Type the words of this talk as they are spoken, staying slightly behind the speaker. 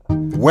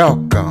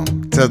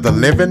Welcome to the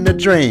Living the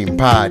Dream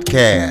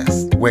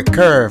podcast with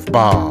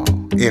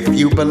Curveball. If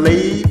you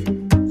believe,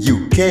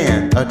 you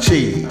can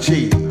achieve.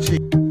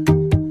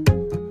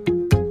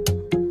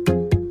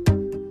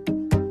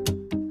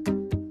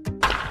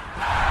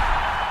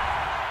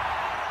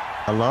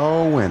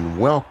 Hello and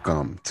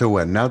welcome to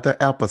another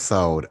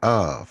episode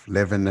of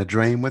Living the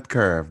Dream with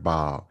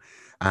Curveball.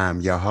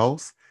 I'm your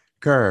host,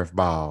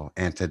 Curveball,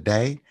 and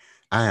today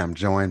I am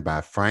joined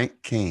by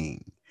Frank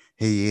King.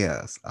 He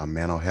is a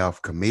mental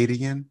health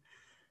comedian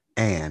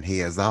and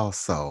he is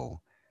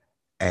also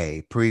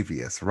a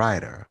previous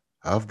writer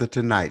of The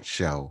Tonight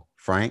Show.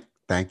 Frank,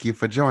 thank you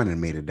for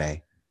joining me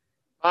today.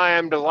 I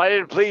am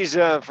delighted. Please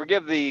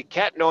forgive the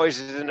cat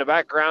noises in the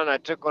background. I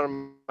took one of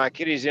my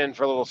kitties in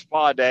for a little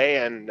spa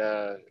day and,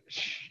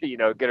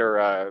 get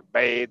her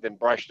bathed and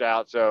brushed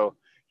out. So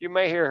you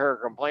may hear her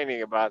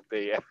complaining about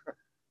the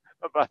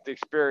about the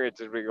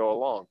experience as we go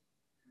along.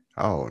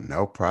 Oh,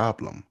 no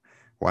problem.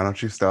 Why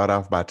don't you start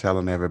off by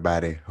telling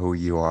everybody who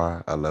you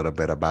are, a little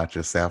bit about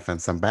yourself,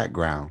 and some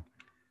background?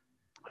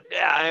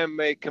 Yeah, I am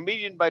a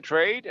comedian by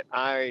trade.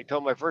 I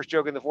told my first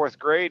joke in the fourth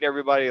grade.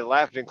 Everybody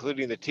laughed,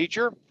 including the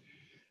teacher.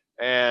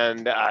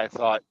 And I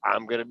thought,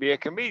 I'm going to be a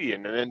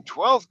comedian. And in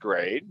 12th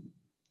grade,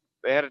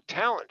 they had a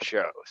talent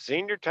show,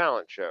 senior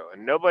talent show,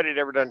 and nobody had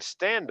ever done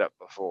stand up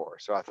before.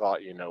 So I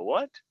thought, you know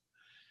what?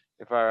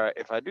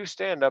 If I do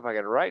stand up, I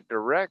can write,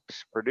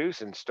 direct,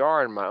 produce, and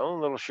star in my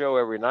own little show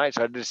every night.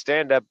 So I did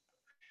stand up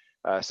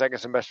second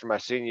semester of my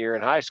senior year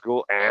in high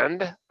school,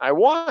 and I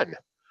won.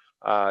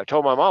 I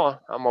told my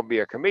mama I'm gonna be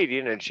a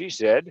comedian, and she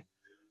said,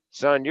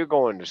 "Son, you're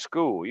going to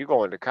school. You're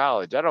going to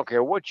college. I don't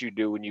care what you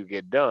do when you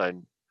get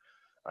done.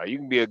 You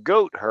can be a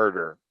goat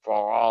herder for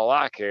all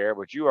I care,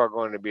 but you are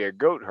going to be a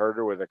goat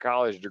herder with a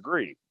college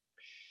degree."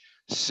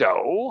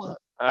 So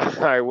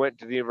I went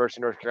to the University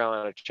of North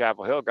Carolina,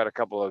 Chapel Hill, got a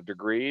couple of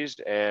degrees,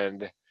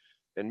 and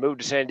then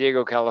moved to San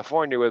Diego,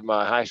 California with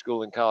my high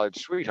school and college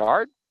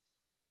sweetheart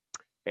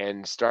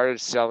and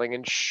started selling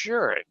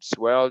insurance.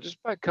 Well,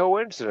 just by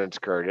coincidence,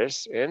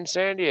 Curtis, in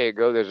San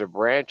Diego, there's a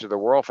branch of the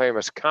world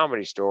famous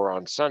comedy store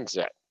on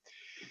Sunset.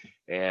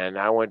 And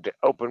I went to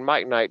open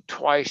mic night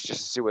twice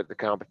just to see what the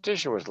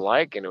competition was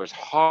like, and it was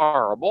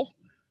horrible.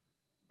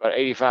 But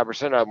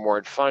 85% of them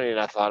weren't funny, and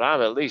I thought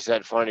I'm at least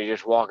that funny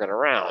just walking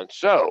around.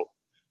 So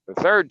the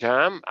third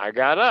time I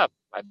got up,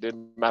 I did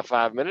my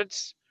 5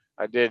 minutes.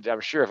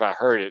 I'm sure if I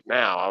heard it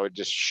now, I would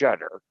just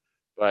shudder.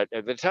 But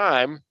at the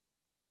time,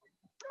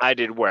 I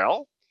did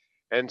well.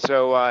 And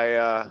so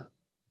I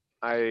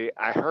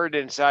heard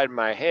inside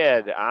my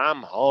head,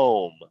 I'm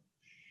home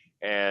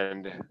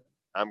and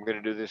I'm going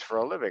to do this for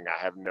a living. I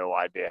have no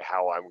idea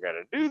how I'm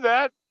going to do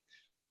that.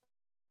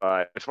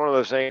 But it's one of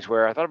those things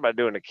where I thought about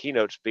doing a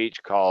keynote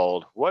speech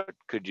called "What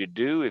Could You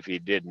Do If You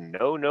Didn't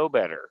Know No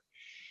Better?"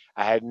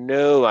 I had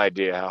no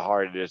idea how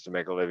hard it is to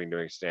make a living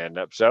doing stand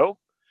up. So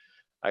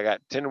I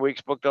got 10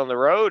 weeks booked on the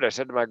road. I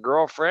said to my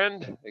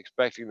girlfriend,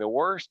 expecting the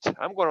worst,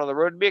 I'm going on the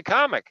road to be a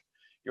comic.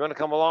 You want to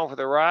come along for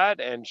the ride?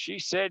 And she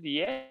said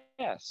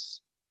yes.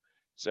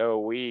 So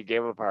we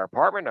gave up our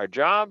apartment, our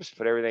jobs,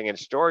 put everything in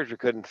storage we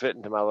couldn't fit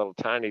into my little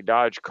tiny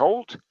Dodge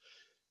Colt.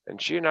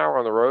 And she and I were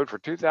on the road for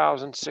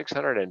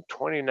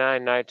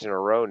 2,629 nights in a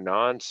row,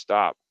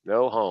 nonstop,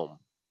 no home,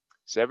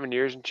 7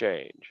 years and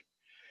change.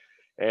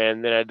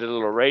 And then I did a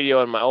little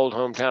radio in my old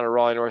hometown of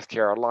Raleigh, North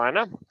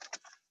Carolina.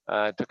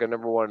 I took a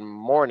number one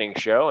morning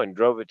show and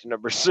drove it to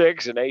number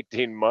six in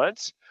 18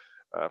 months.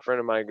 A friend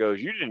of mine goes,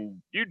 "You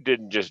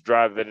didn't just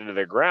drive that into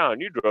the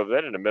ground. You drove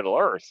that into Middle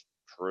Earth."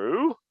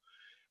 True.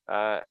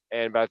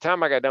 And by the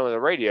time I got done with the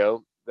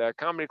radio, the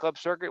comedy club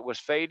circuit was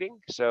fading.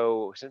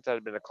 So since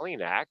I'd been a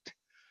clean act,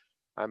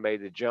 I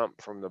made the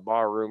jump from the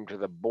bar room to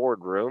the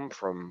boardroom,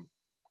 from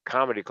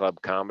comedy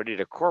club comedy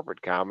to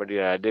corporate comedy.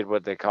 And I did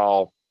what they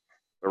call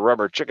the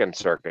rubber chicken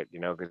circuit,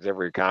 because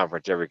every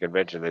conference, every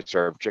convention, they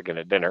serve chicken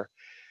at dinner.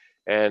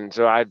 And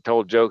so I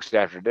told jokes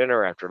after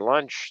dinner, after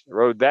lunch,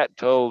 rode that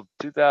till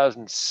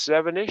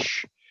 2007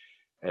 ish.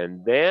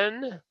 And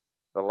then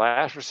the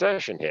last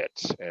recession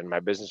hits, and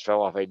my business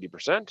fell off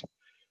 80%.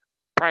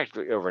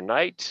 Practically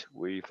overnight,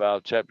 we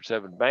filed Chapter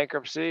 7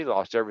 bankruptcy,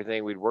 lost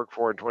everything we'd worked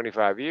for in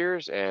 25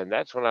 years, and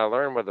that's when I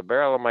learned what the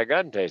barrel of my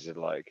gun tasted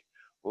like.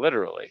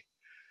 Literally.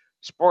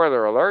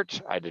 Spoiler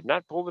alert, I did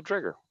not pull the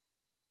trigger.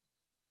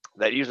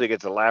 That usually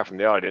gets a laugh from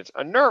the audience,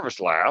 a nervous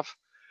laugh.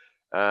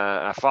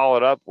 I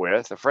followed up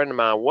with a friend of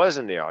mine was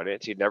in the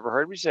audience. He'd never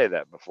heard me say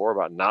that before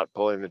about not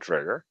pulling the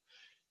trigger.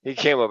 He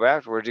came up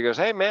afterwards. He goes,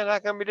 "Hey, man, how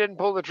come you didn't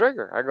pull the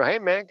trigger?" I go, "Hey,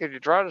 man, could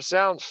you try to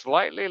sound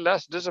slightly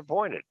less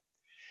disappointed?"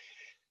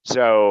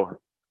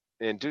 So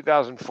in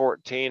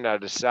 2014, I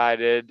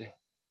decided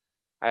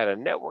I had a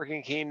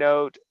networking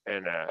keynote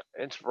and an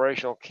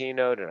inspirational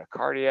keynote and a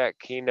cardiac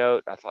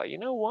keynote. I thought, you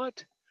know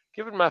what?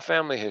 Given my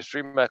family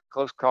history, my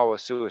close call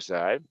with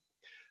suicide,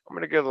 I'm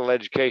going to give a little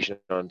education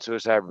on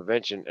suicide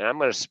prevention, and I'm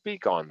going to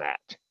speak on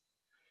that.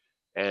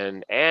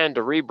 And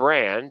to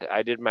rebrand,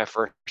 I did my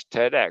first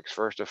TEDx,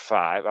 first of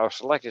five. I was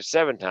selected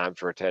 7 times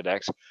for a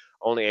TEDx,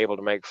 only able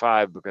to make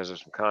 5 because of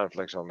some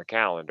conflicts on the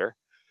calendar.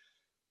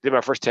 did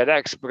my first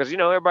TEDx because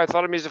everybody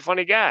thought of me as a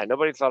funny guy.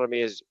 Nobody thought of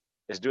me as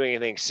doing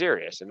anything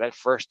serious. And that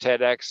first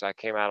TEDx, I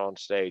came out on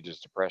stage as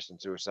depressed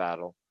and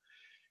suicidal,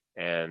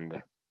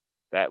 and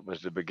that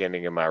was the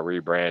beginning of my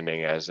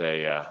rebranding as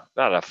a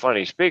not a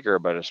funny speaker,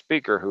 but a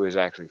speaker who is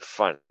actually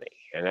funny.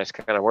 And that's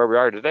kind of where we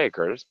are today,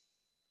 Curtis.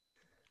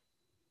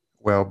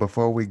 Well,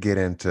 before we get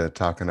into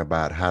talking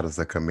about how does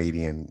a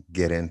comedian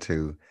get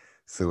into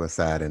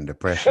suicide and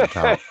depression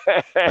talk,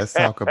 let's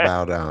talk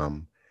about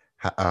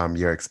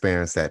your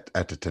experience at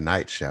the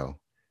Tonight Show.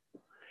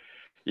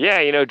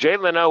 Yeah, Jay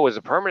Leno was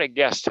a permanent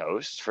guest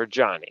host for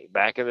Johnny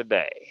back in the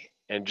day,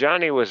 and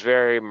Johnny was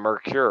very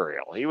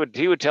mercurial. He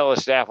would tell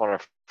his staff on a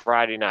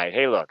Friday night,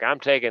 "Hey, look, I'm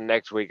taking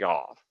next week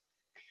off,"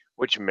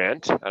 which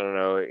meant, I don't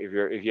know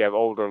if you have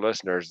older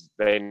listeners,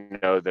 they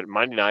know that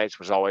Monday nights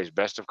was always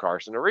Best of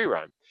Carson, a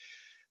rerun.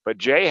 But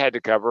Jay had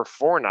to cover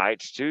 4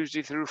 nights,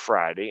 Tuesday through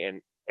Friday,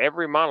 and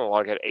every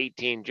monologue had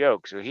 18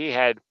 jokes. So he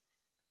had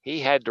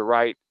to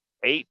write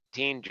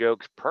 18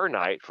 jokes per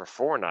night for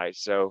 4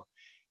 nights. So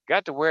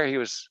got to where he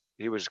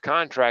was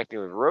contracting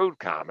with road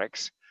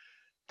comics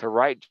to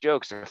write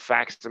jokes to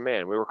fax them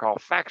in. We were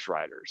called fax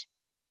writers.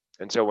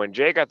 And so when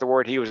Jay got the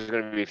word he was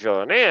going to be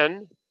filling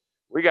in,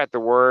 we got the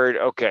word,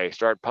 okay,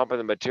 start pumping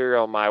the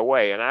material my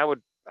way. And I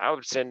would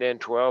send in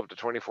 12 to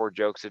 24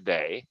 jokes a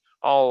day,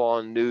 all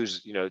on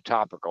news,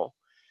 topical.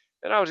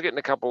 And I was getting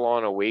a couple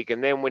on a week.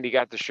 And then when he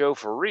got the show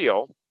for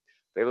real,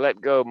 they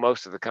let go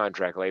most of the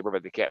contract labor,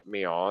 but they kept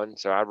me on.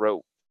 So I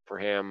wrote for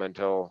him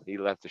until he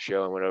left the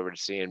show and went over to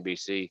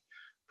CNBC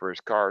for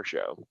his car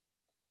show.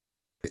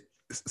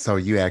 So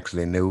you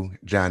actually knew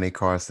Johnny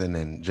Carson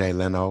and Jay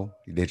Leno?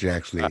 Did you Uh,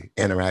 actually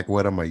interact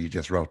with them, or you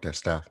just wrote their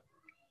stuff?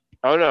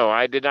 oh no,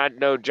 I did not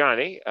know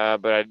Johnny,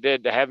 but I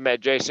did have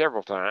met Jay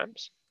several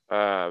times.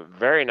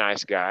 Very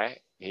nice guy.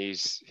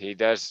 He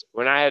does.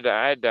 When I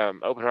had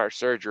open heart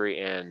surgery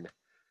in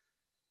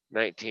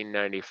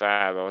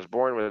 1995. I was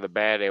born with a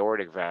bad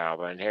aortic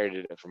valve. I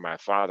inherited it from my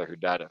father, who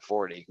died at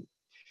 40.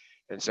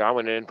 And so I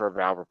went in for a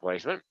valve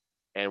replacement.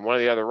 And one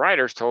of the other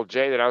writers told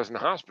Jay that I was in the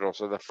hospital.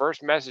 So the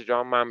first message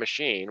on my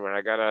machine when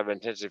I got out of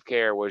intensive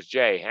care was,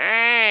 "Jay,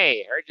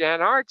 hey, heard you had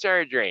heart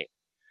surgery.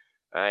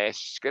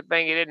 It's a good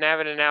thing you didn't have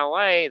it in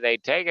LA. They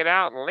take it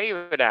out and leave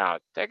it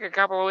out. Take a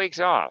couple of weeks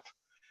off."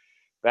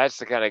 That's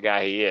the kind of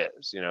guy he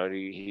is.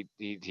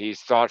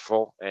 He's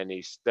thoughtful, and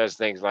he does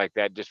things like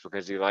that just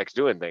because he likes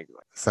doing things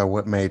like So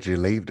what made you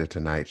leave the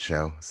Tonight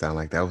Show? Sound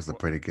like that was a that.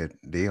 pretty good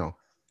deal.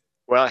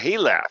 Well, he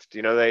left.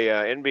 They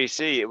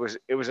NBC.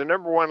 It was a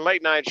number one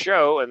late night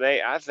show, and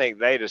I think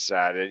they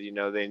decided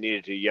they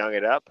needed to young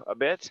it up a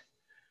bit,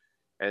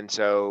 and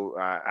so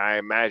I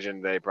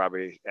imagine they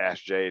probably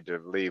asked Jay to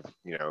leave,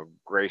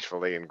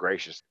 gracefully and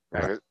graciously.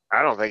 Right.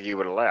 I don't think he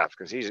would have left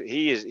because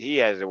he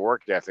has a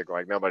work ethic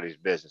like nobody's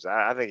business.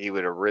 I think he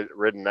would have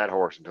ridden that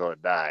horse until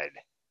it died.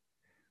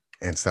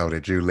 And so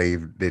did you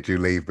leave? Did you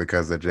leave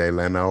because of Jay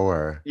Leno,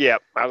 or?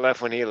 Yep, I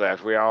left when he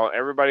left.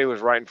 Everybody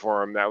was writing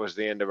for him. That was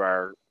the end of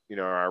our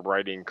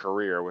writing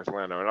career with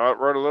Leno. And I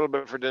wrote a little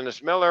bit for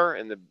Dennis Miller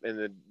in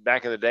the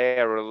back in the day.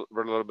 I wrote a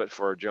little bit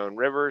for Joan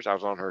Rivers. I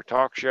was on her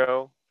talk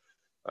show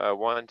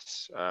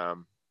once.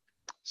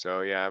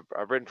 So yeah,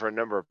 I've written for a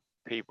number of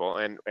people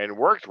and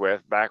worked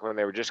with back when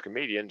they were just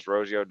comedians,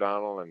 Rosie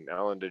O'Donnell and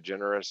Ellen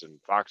DeGeneres and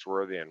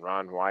Foxworthy and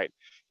Ron White.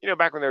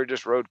 Back when they were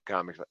just road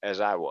comics,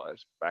 as I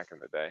was back in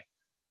the day.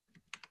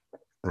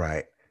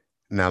 Right.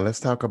 Now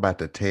let's talk about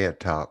the TED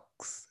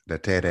Talks, the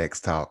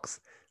TEDx Talks.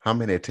 How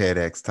many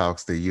TEDx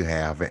Talks do you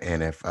have?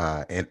 And if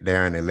and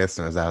there are any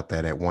listeners out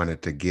there that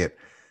wanted to get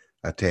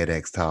a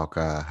TEDx Talk,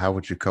 how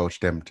would you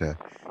coach them to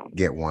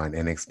get one,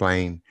 and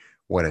explain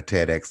what a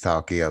TEDx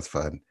Talk is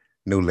for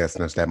new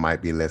listeners that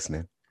might be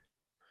listening?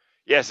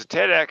 Yes, a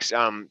TEDx,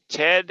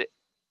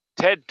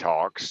 TED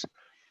Talks.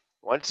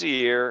 Once a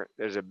year,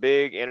 there's a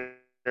big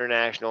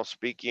international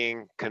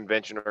speaking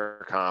convention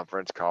or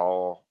conference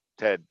called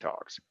TED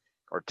Talks,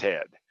 or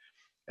TED,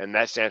 and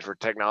that stands for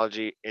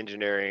Technology,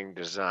 Engineering,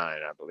 Design,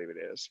 I believe it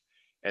is.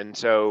 And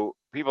so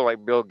people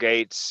like Bill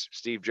Gates,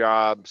 Steve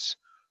Jobs,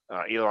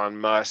 Elon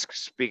Musk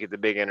speak at the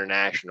big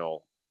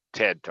international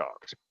TED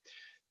Talks.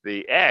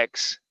 The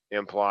X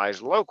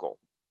implies local.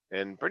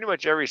 And pretty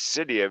much every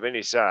city of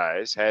any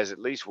size has at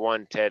least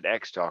one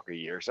TEDx talk a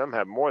year. Some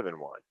have more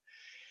than one.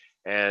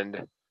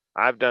 And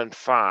I've done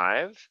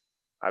 5.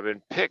 I've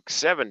been picked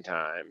 7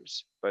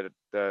 times, but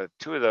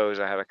 2 of those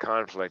I had a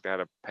conflict. I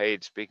had a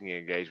paid speaking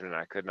engagement.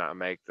 And I could not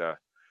make the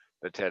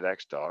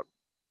TEDx talk.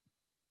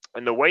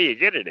 And the way you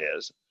get it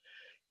is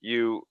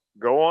you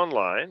go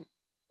online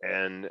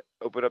and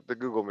open up the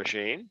Google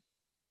machine,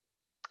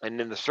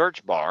 and in the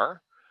search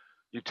bar,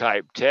 you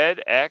type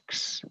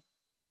TEDx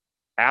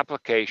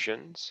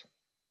applications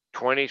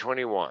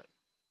 2021,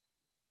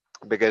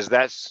 because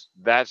there's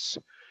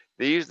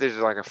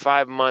like a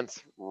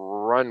 5-month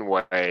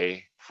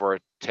runway for a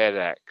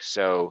TEDx.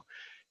 So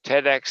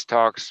TEDx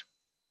talks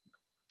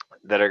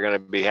that are going to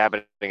be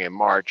happening in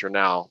March are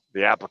now,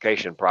 the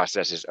application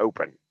process is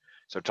open.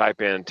 So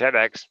type in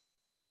TEDx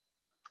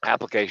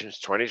applications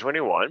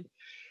 2021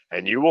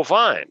 and you will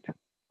find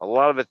A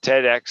lot of the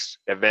TEDx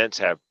events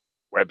have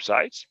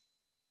websites,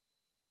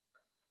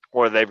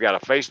 or they've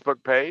got a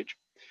Facebook page.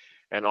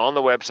 And on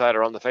the website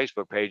or on the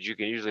Facebook page, you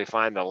can usually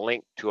find the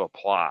link to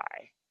apply.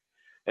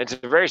 And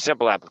it's a very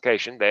simple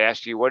application. They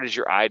ask you, what is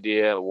your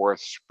idea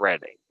worth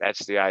spreading?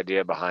 That's the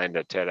idea behind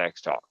a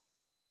TEDx talk.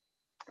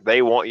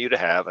 They want you to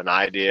have an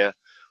idea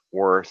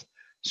worth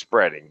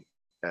spreading.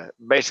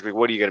 Basically,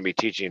 what are you going to be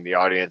teaching the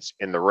audience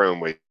in the room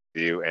with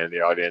you and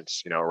the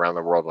audience, around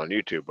the world on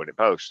YouTube when it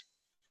posts?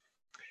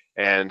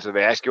 And so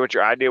they ask you what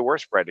your idea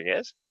worth spreading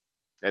is,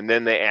 and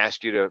then they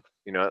ask you to,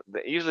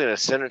 usually in a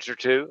sentence or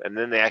two, and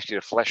then they ask you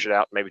to flesh it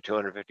out, maybe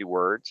 250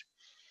 words.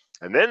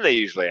 And then they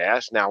usually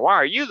ask, now, why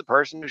are you the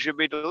person who should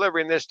be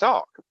delivering this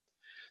talk?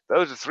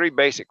 Those are three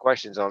basic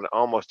questions on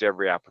almost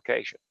every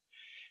application.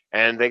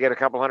 And they get a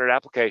couple hundred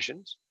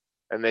applications,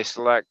 and they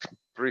select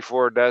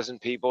 3-4 dozen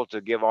people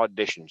to give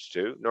auditions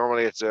to.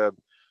 Normally it's a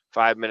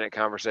 5-minute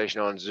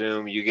conversation on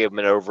Zoom. You give them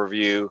an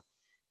overview,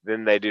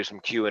 then they do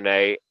some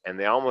Q&A, and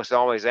they almost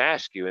always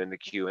ask you in the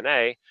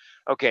Q&A,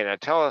 okay, now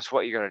tell us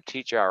what you're going to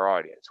teach our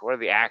audience. What are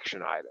the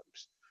action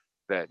items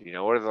that,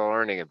 what are the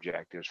learning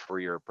objectives for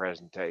your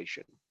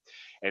presentation?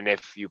 And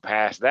if you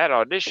pass that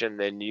audition,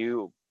 then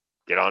you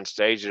get on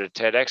stage at a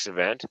TEDx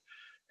event,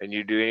 and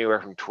you do anywhere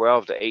from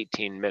 12 to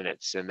 18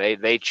 minutes, and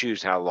they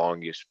choose how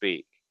long you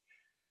speak.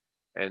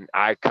 And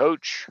I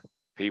coach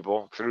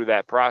people through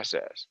that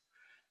process,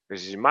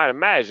 because as you might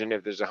imagine,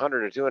 if there's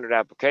 100 or 200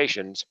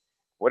 applications,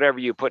 whatever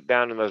you put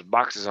down in those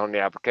boxes on the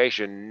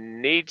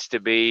application needs to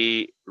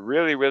be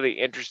really, really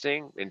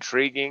interesting,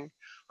 intriguing,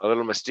 a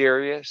little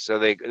mysterious. So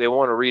they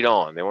want to read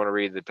on. They want to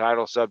read the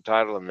title,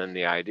 subtitle, and then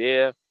the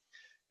idea.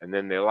 And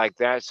then they like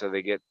that, so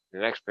they get the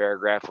next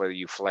paragraph, whether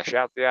you flesh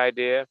out the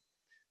idea.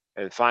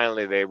 And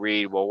finally, they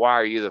read, well, why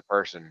are you the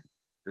person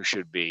who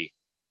should be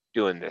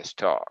doing this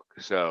talk?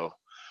 So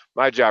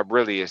my job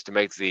really is to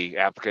make the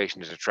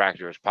application as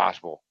attractive as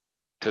possible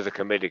to the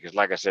committee, because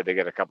like I said, they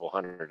get a couple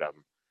hundred of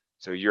them.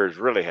 So yours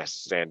really has to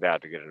stand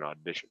out to get an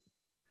audition.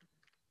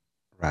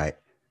 Right.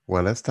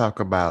 Well, let's talk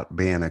about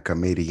being a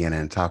comedian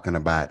and talking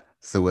about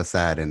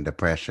suicide and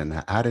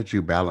depression. How did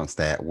you balance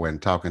that when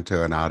talking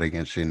to an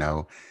audience?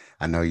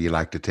 I know you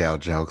like to tell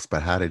jokes,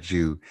 but how did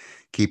you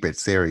keep it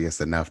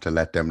serious enough to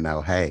let them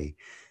know, hey,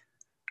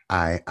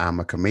 I'm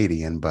a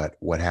comedian, but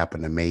what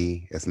happened to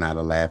me is not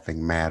a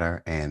laughing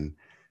matter. And,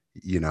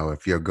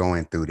 if you're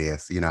going through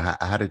this,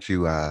 how did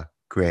you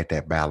create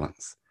that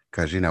balance?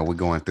 Because, we're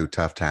going through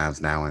tough times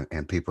now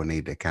and people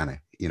need to kind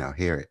of,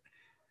 hear it.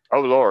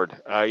 Oh,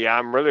 Lord. Yeah,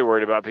 I'm really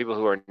worried about people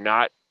who are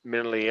not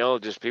mentally ill,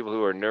 just people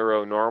who are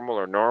neuronormal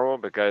or normal,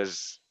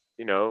 because,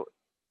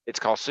 it's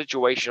called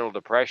situational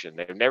depression.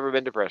 They've never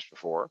been depressed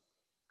before,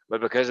 but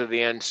because of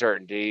the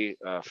uncertainty,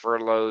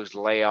 furloughs,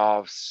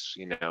 layoffs,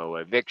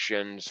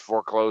 evictions,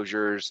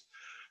 foreclosures,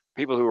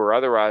 people who are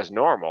otherwise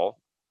normal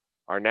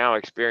are now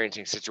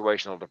experiencing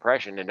situational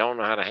depression and don't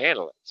know how to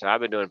handle it. So I've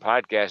been doing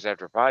podcast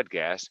after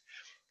podcast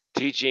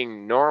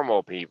teaching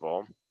normal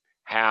people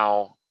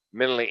how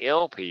mentally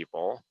ill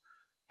people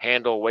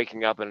handle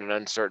waking up in an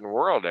uncertain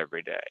world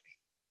every day.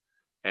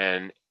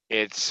 And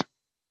it's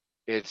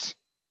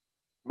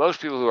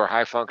most people who are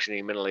high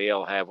functioning mentally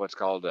ill have what's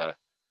called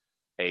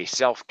a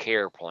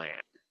self-care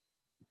plan.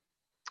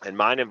 And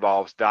mine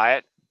involves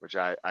diet, which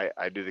I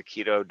do the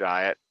keto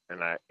diet,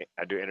 and I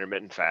do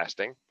intermittent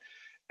fasting.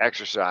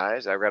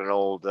 Exercise, I've got an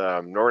old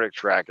Nordic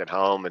track at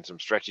home and some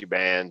stretchy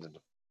bands and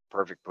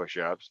perfect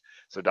push-ups.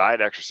 So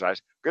diet,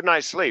 exercise, good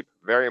night's sleep,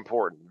 very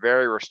important,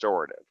 very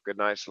restorative, good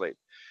night's sleep,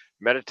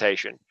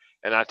 meditation,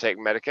 and I take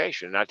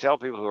medication. And I tell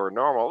people who are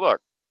normal,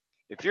 look,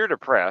 if you're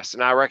depressed,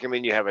 and I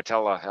recommend you have a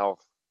telehealth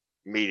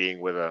meeting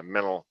with a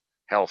mental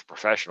health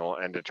professional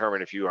and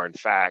determine if you are in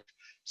fact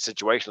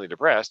situationally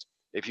depressed.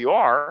 If you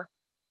are,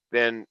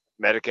 then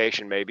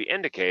medication may be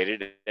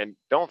indicated, and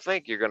don't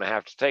think you're going to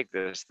have to take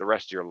this the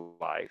rest of your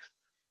life.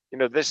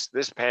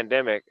 This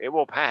pandemic, it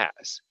will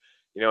pass,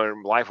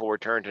 and life will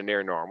return to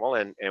near normal,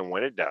 and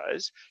when it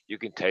does, you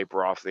can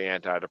taper off the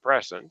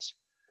antidepressants.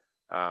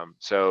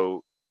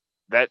 So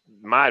that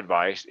my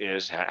advice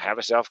is have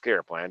a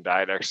self-care plan: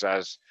 diet,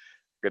 exercise,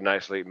 good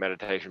night's sleep,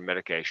 meditation,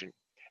 medication.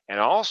 And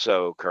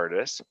also,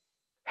 Curtis,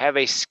 have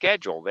a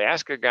schedule. They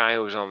ask a guy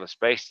who was on the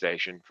space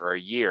station for a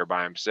year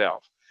by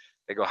himself.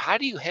 They go, how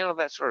do you handle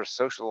that sort of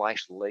social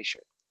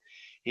isolation?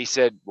 He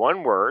said,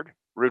 one word: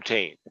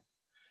 routine.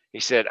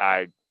 He said,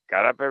 I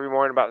got up every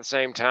morning about the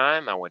same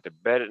time. I went to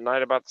bed at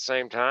night about the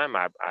same time.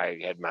 I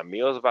had my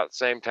meals about the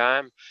same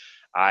time.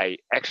 I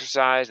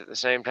exercised at the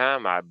same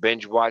time. I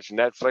binge watch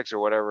Netflix or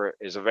whatever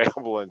is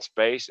available in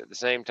space at the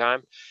same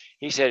time.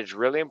 He said it's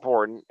really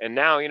important. And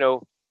now,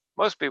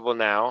 most people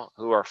now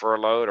who are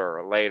furloughed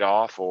or laid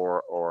off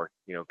or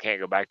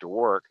can't go back to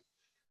work,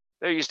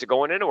 they're used to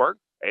going into work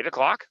 8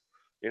 o'clock.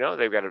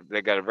 They've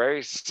got a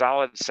very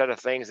solid set of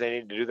things they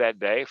need to do that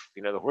day.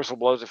 The whistle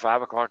blows at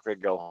 5 o'clock, they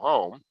go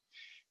home,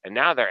 and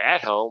now they're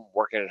at home,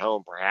 working at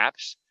home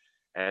perhaps,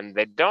 and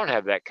they don't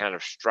have that kind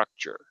of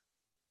structure,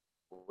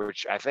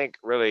 which I think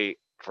really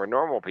for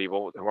normal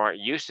people who aren't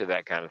used to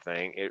that kind of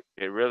thing,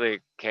 it really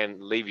can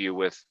leave you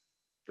with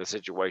the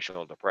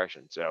situational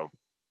depression. So,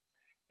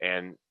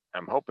 and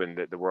I'm hoping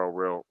that the world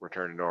will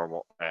return to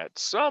normal at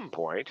some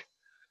point.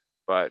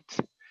 But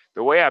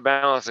the way I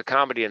balance the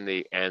comedy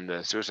and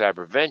the suicide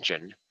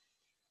prevention,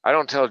 I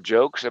don't tell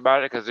jokes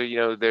about it because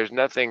there's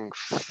nothing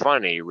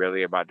funny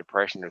really about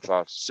depression or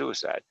thoughts of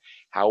suicide.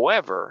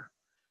 However,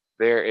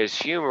 there is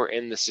humor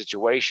in the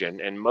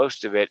situation, and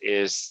most of it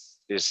is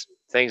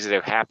things that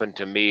have happened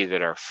to me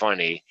that are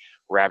funny,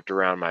 wrapped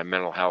around my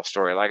mental health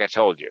story. Like I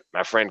told you,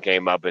 my friend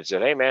came up and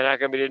said, "Hey man, how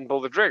come you didn't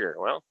pull the trigger?"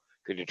 Well,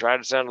 could you try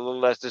to sound a little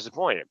less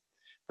disappointed?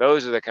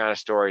 Those are the kind of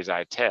stories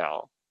I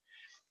tell,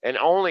 and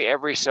only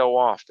every so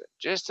often,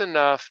 just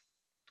enough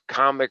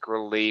comic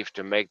relief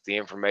to make the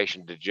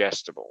information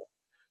digestible.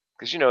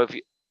 Because if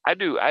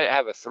you, I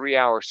have a 3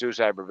 hour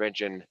suicide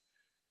prevention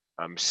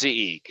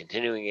CE,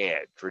 continuing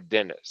ed for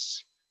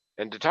dentists.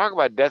 And to talk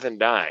about death and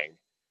dying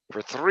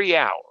for 3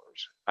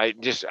 hours,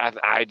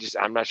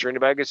 I'm not sure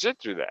anybody could sit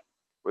through that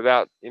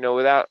without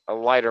a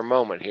lighter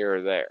moment here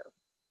or there.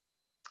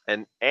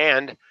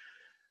 And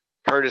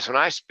Curtis, when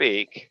I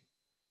speak,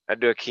 I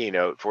do a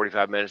keynote,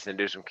 45 minutes, then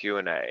do some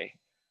Q&A.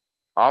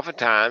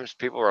 Oftentimes,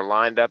 people are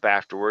lined up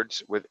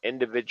afterwards with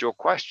individual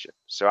questions.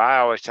 So I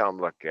always tell them,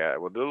 look,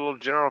 we'll do a little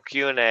general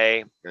Q&A,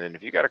 and then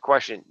if you got a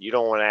question you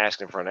don't want to ask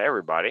in front of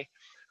everybody,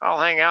 I'll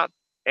hang out,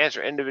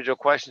 answer individual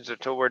questions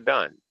until we're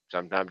done.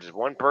 Sometimes it's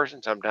one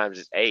person, sometimes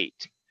it's 8.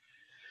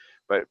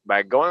 But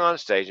by going on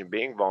stage and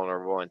being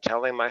vulnerable and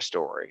telling my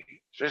story,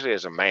 especially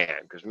as a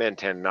man, because men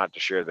tend not to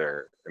share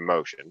their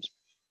emotions,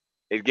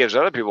 it gives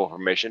other people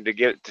permission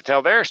to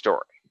tell their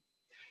story.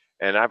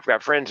 And I've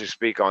got friends who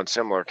speak on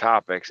similar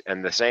topics,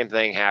 and the same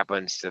thing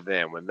happens to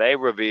them when they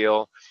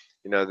reveal.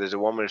 There's a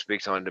woman who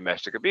speaks on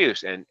domestic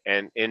abuse, and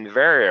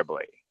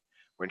invariably,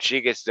 when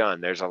she gets done,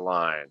 there's a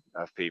line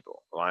of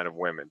people, a line of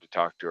women to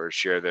talk to her,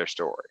 share their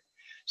story.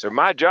 So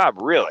my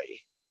job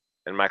really,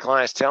 and my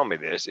clients tell me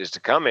this, is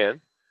to come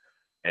in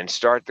and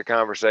start the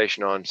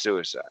conversation on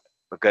suicide.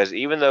 Because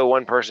even though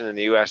one person in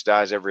the U.S.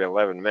 dies every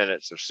 11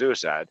 minutes of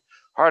suicide,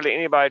 hardly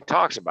anybody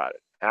talks about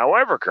it.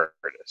 However,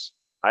 Curtis,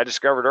 I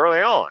discovered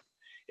early on,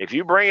 if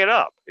you bring it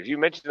up, if you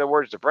mention the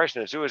words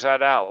depression and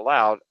suicide out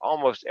loud,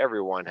 almost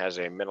everyone has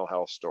a mental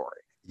health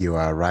story. You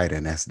are right,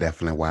 and that's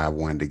definitely why I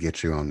wanted to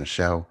get you on the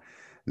show.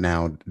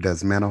 Now,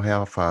 does mental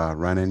health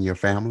run in your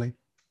family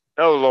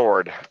Oh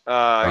Lord,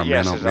 or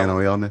yes, mental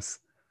illness?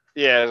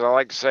 as I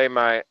like to say,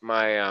 my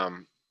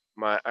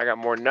I got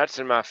more nuts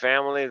in my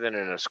family than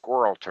in a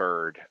squirrel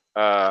turd.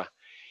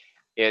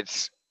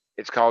 It's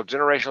it's called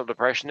generational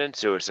depression and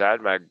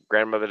suicide. My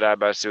grandmother died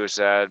by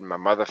suicide. My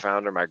mother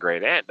found her. My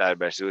great aunt died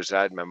by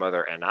suicide. My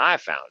mother and I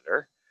found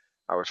her.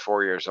 I was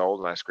 4 years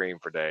old and I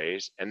screamed for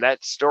days. And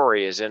that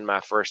story is in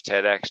my first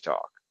TEDx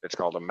talk. It's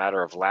called A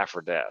Matter of Laugh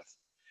or Death.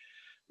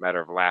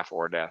 Matter of Laugh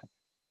or Death.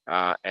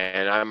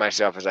 And I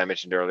myself, as I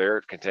mentioned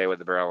earlier, can tell you what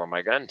the barrel of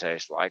my gun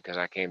tastes like because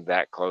I came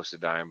that close to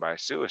dying by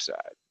suicide.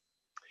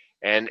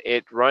 And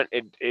it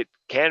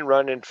can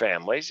run in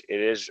families. It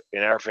is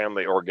in our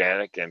family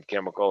organic and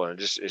chemical, and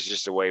it's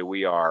just the way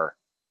we are.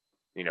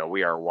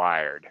 We are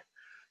wired.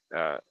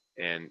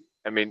 And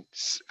I mean,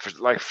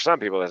 for some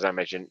people, as I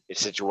mentioned,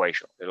 it's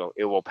situational.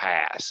 It will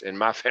pass. In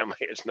my family,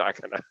 it's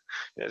not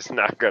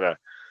gonna.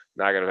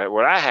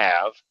 What I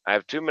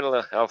have 2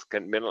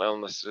 mental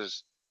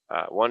illnesses.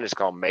 One is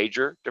called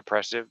major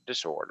depressive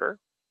disorder.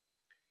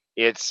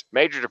 It's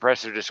major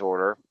depressive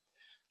disorder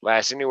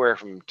lasts anywhere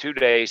from 2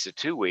 days to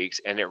 2 weeks,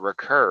 and it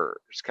recurs,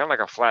 kind of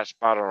like a flat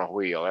spot on a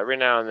wheel. Every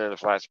now and then, the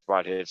flat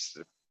spot hits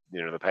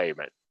the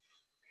pavement.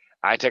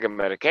 I take a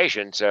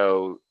medication,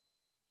 so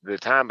the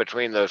time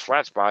between those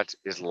flat spots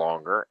is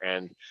longer,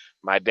 and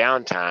my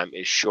downtime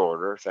is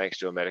shorter thanks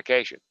to a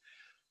medication.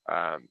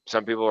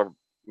 Some people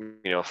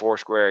are, four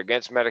square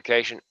against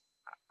medication.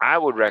 I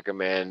would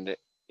recommend,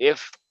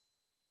 if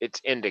it's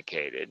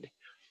indicated,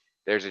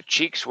 there's a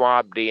cheek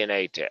swab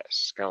DNA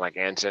test, kind of like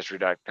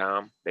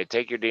Ancestry.com. They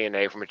take your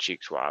DNA from a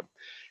cheek swab,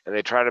 and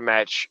they try to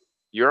match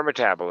your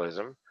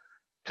metabolism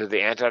to the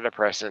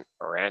antidepressant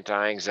or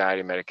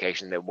anti-anxiety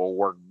medication that will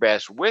work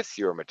best with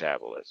your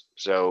metabolism.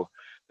 So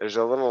there's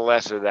a little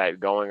less of that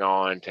going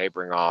on,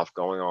 tapering off,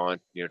 going on,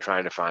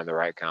 trying to find the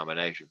right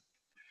combination.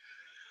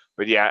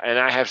 But yeah, and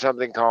I have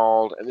something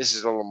called, and this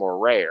is a little more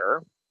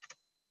rare,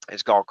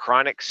 it's called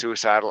chronic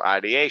suicidal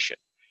ideation.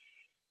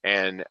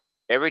 And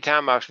every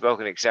time I've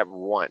spoken except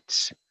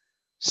once,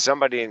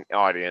 somebody in the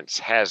audience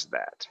has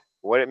that.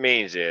 What it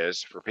means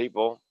is, for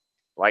people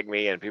like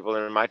me and people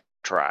in my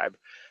tribe,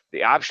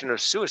 the option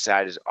of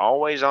suicide is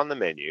always on the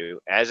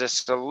menu as a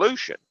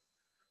solution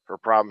for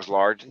problems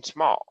large and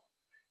small.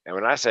 And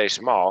when I say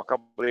small, a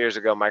couple of years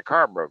ago, my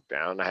car broke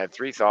down. I had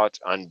 3 thoughts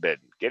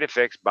unbidden: get it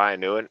fixed, buy a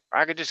new one, or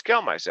I could just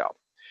kill myself.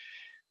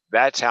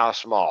 That's how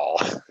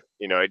small.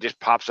 It just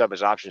pops up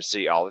as option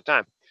C all the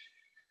time.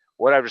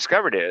 What I've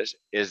discovered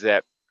is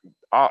that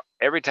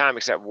every time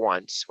except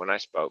once when I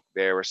spoke,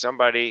 there was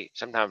somebody,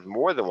 sometimes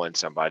more than one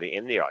somebody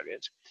in the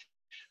audience,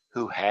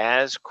 who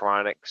has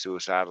chronic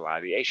suicidal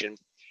ideation,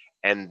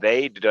 and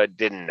they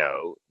didn't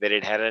know that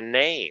it had a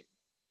name.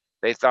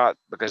 They thought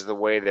because of the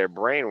way their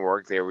brain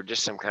worked, they were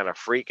just some kind of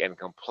freak and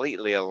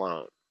completely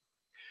alone.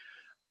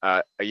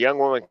 A young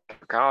woman came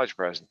for college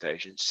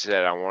presentation. She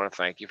said, "I want to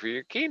thank you for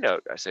your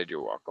keynote." I said,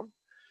 "You're welcome."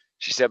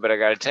 She said, "But I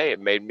got to tell you, it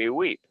made me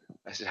weep."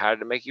 I said, "How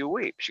did it make you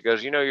weep?" She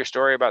goes, "You know your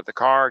story about the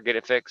car, get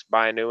it fixed,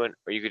 buy a new one,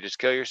 or you could just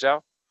kill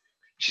yourself?"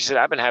 She said,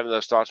 "I've been having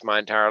those thoughts my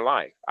entire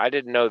life. I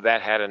didn't know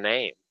that had a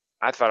name.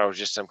 I thought I was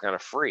just some kind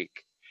of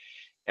freak.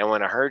 And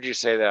when I heard you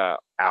say that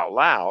out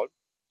loud,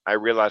 I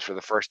realized for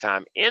the first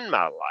time in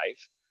my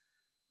life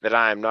that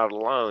I am not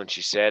alone,"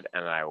 she said,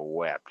 and I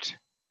wept.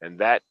 And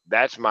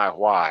that's my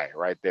why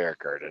right there,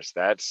 Curtis.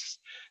 That's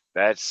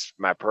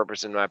my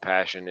purpose and my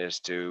passion is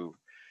to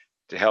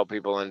help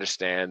people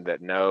understand that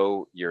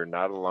no, you're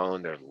not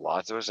alone. There's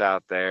lots of us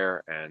out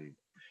there. And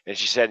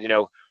she said,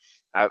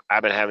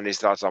 I've been having these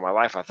thoughts all my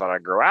life. I thought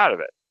I'd grow out of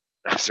it.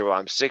 I said, well,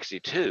 I'm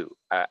 62.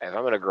 If I'm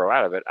going to grow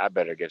out of it, I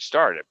better get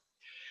started.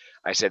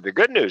 I said, the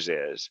good news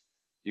is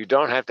you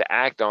don't have to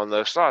act on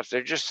those thoughts.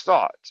 They're just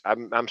thoughts.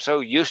 I'm so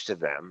used to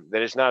them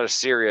that it's not a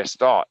serious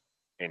thought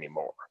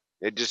anymore.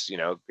 It just,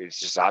 it's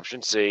just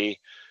option C.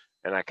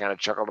 And I kind of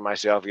chuckle to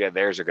myself, yeah,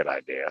 there's a good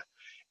idea,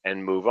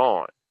 and move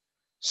on.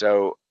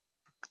 So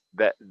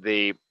that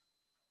the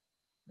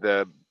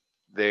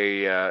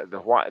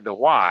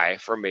why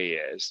for me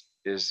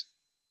is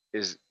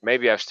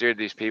maybe I've steered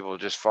these people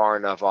just far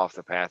enough off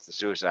the path to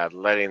suicide,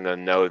 letting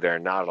them know they're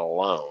not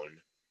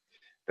alone,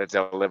 that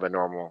they'll live a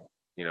normal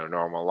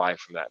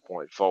life from that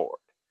point forward.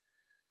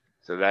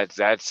 So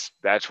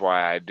that's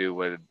why I do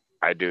what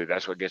I do.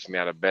 That's what gets me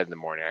out of bed in the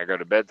morning. I go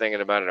to bed thinking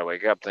about it. I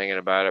wake up thinking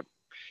about it.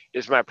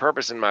 It's my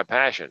purpose and my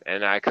passion.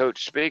 And I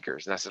coach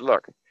speakers. And I said,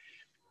 look,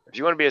 if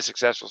you want to be a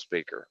successful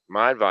speaker,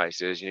 my advice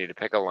is you need to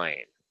pick a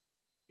lane.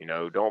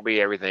 Don't be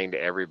everything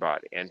to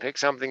everybody, and pick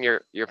something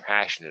you're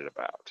passionate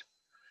about.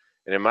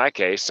 And in my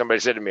case, somebody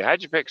said to me,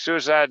 "How'd you pick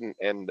suicide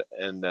and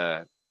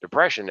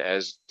depression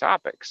as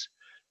topics?"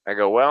 I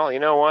go, "Well, you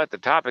know what? The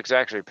topics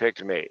actually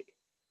picked me.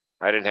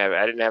 I didn't have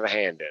a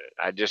hand in it.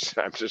 I'm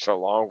just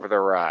along for the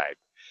ride."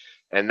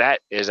 And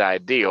that is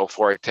ideal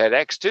for a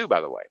TEDx too,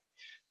 by the way.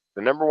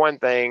 The number one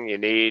thing you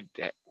need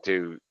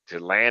to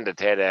land a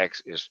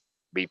TEDx is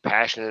be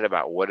passionate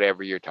about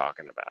whatever you're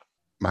talking about.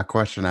 My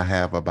question I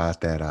have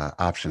about that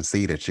option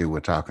C that you were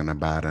talking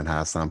about and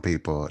how some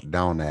people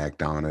don't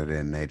act on it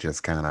and they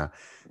just kind of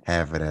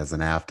have it as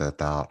an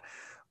afterthought.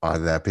 Are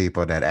there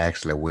people that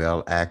actually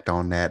will act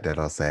on that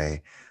that'll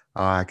say,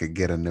 "Oh, I could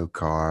get a new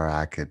car.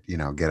 I could,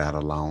 get out a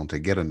loan to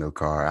get a new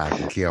car. I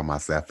can kill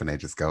myself." And they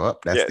just go,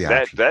 "Up, that's Yeah, the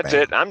that option. that's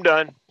it. Bam." I'm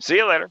done. See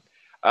you later.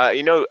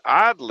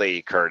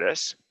 Oddly,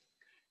 Curtis,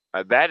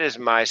 that is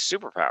my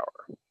superpower.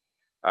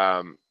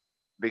 Um,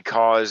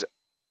 because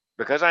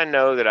because I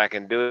know that I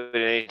can do it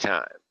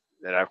anytime,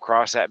 that I've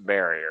crossed that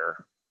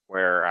barrier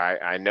where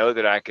I know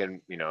that I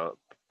can,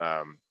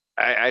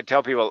 I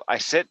tell people I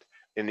sit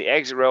in the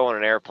exit row on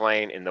an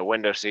airplane in the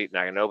window seat and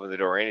I can open the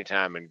door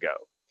anytime and go.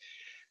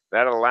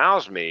 That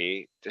allows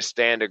me to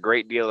stand a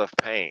great deal of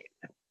pain.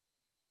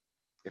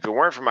 If it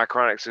weren't for my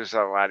chronic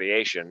suicidal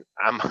ideation,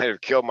 I might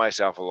have killed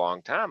myself a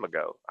long time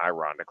ago,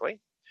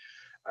 ironically.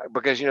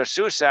 Because,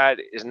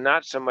 suicide is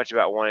not so much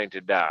about wanting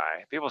to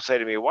die. People say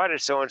to me, why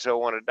did so and so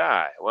want to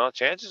die? Well,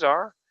 chances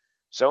are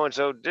so and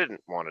so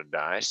didn't want to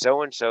die.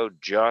 So and so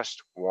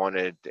just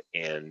wanted to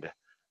end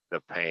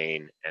the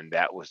pain, and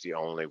that was the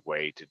only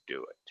way to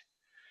do it.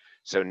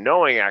 So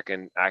knowing I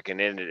can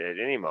end it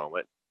at any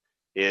moment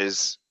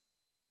is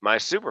my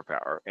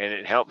superpower, and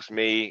it helps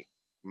me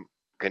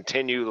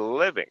continue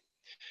living.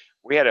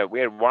 We had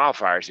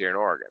wildfires here in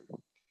Oregon,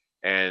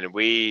 and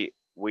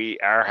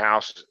our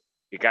house,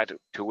 it got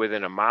to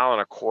within a mile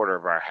and a quarter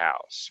of our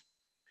house,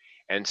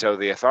 and so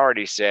the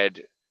authorities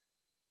said,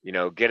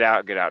 get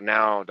out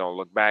now, don't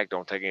look back,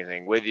 don't take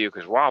anything with you,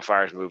 because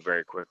wildfires move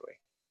very quickly.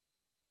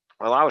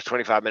 Well, I was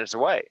 25 minutes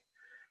away,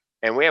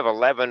 and we have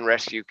 11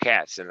 rescue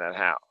cats in that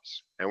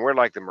house, and we're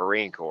like the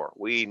Marine Corps.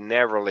 We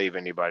never leave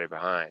anybody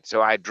behind.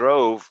 So I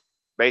drove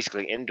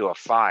basically into a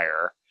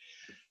fire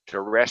to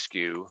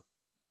rescue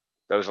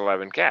those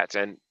 11 cats,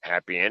 and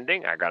happy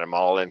ending. I got them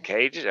all in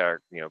cages, or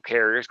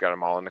carriers, got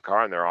them all in the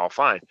car, and they're all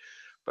fine.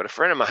 But a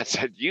friend of mine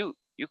said, you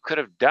could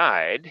have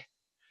died,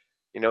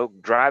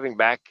 driving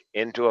back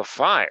into a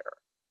fire.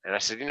 And I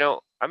said,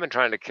 I've been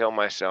trying to kill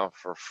myself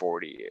for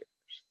 40 years.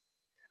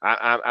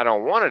 I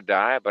don't want to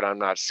die, but I'm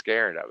not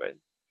scared of it.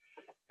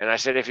 And I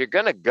said, if you're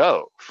going to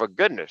go, for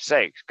goodness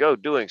sakes, go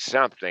doing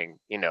something,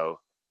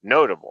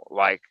 notable,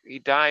 like he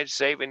died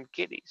saving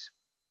kitties.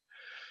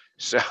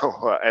 So,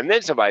 and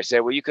then somebody said,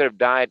 well, you could have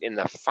died in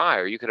the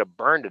fire. You could have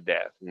burned to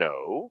death.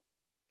 No,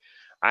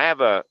 I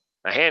have a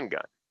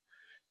handgun.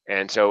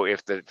 And so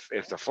if the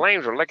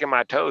flames are licking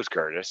my toes,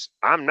 Curtis,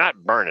 I'm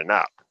not burning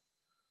up.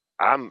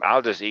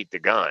 I'll just eat the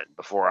gun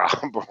before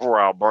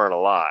I'll burn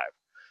alive.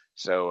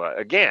 So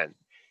again,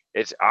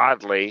 it's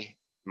oddly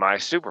my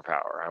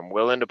superpower. I'm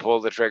willing to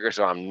pull the trigger,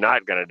 so I'm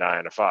not going to die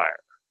in a fire.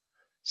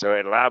 So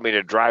it allowed me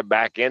to drive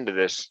back into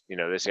this,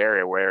 this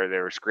area where they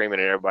were screaming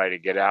at everybody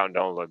to get out and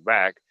don't look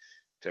back,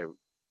 to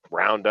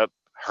round up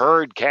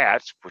herd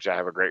cats, which I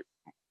have a great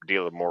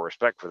deal of more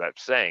respect for that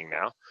saying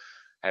now,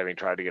 having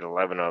tried to get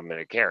 11 of them in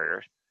a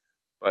carrier.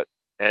 But,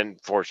 and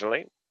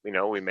fortunately,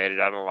 we made it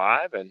out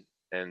alive, and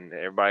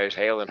everybody's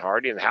hale and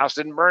hearty, and the house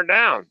didn't burn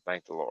down,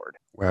 thank the Lord.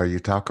 Well, you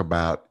talk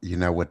about,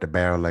 what the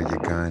barrel of your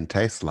gun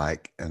tastes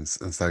like. And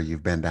so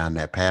you've been down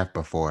that path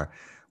before.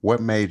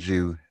 What made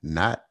you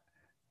not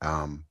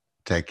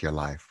take your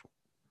life?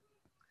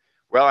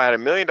 Well, I had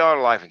 $1 million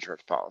life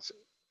insurance policy.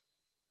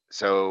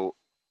 So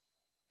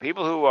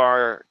people who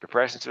are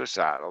depressed and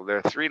suicidal, there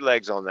are three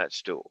legs on that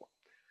stool.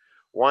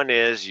 One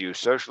is you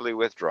socially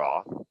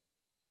withdraw,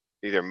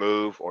 either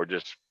move or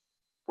just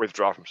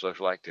withdraw from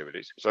social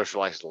activities,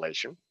 social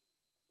isolation.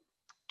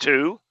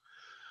 Two,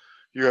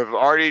 you have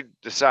already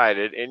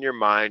decided in your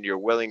mind you're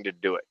willing to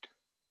do it.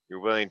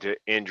 You're willing to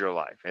end your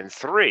life. And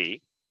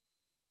three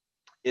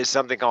is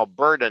something called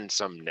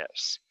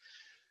burdensomeness.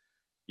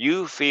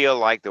 You feel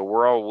like the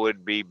world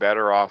would be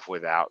better off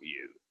without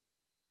you.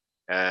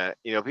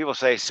 People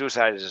say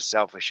suicide is a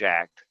selfish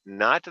act,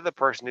 not to the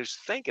person who's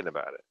thinking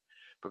about it,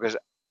 because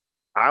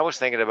I was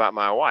thinking about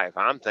my wife.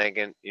 I'm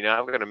thinking,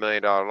 I've got $1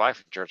 million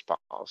life insurance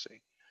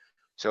policy.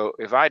 So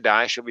if I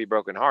die, she'll be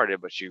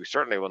brokenhearted, but she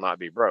certainly will not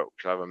be broke.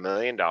 She'll have $1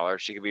 million.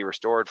 She can be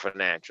restored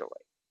financially.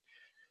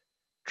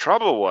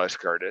 Trouble was,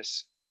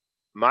 Curtis,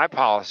 my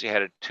policy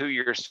had a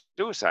 2-year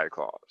suicide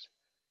clause.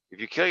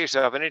 If you kill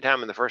yourself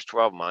anytime in the first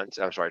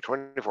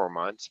 24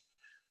 months,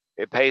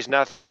 it pays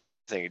nothing.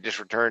 It just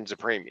returns the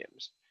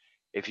premiums.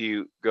 If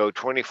you go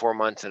 24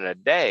 months and a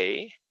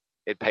day,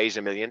 it pays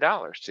 $1 million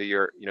to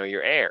your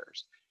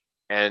heirs.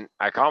 And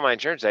I called my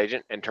insurance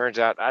agent, and turns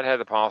out I'd had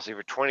the policy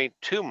for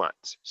 22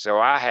 months. So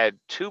I had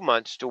 2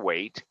 months to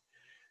wait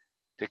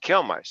to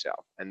kill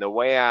myself. And the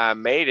way I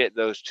made it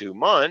those 2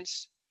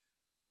 months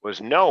was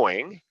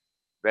knowing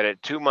that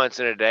at 2 months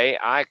and a day,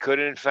 I could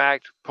in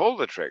fact pull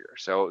the trigger.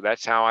 So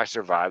that's how I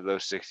survived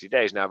those 60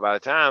 days. Now, by the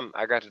time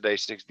I got to day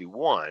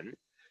 61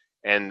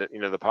 and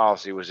the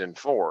policy was in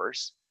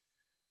force,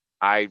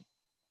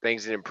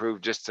 things had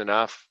improved just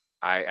enough.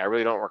 I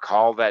really don't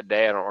recall that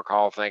day. I don't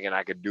recall thinking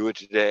I could do it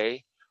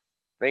today.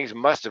 Things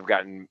must have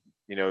gotten,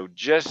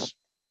 just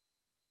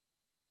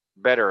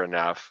better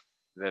enough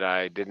that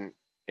I didn't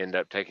end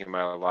up taking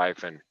my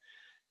life and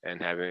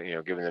having,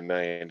 giving the $1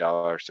 million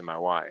to my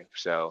wife.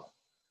 So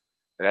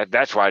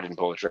that's why I didn't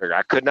pull the trigger.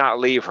 I could not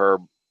leave her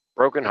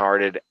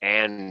brokenhearted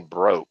and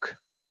broke.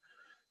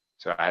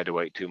 So I had to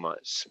wait 2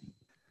 months.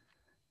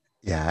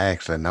 Yeah, I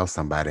actually know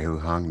somebody who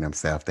hung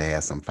themselves. They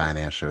had some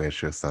financial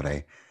issues, so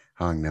they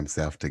hung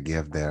themselves to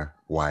give their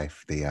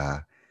wife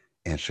the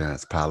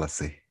insurance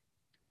policy.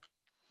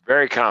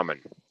 Very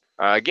common.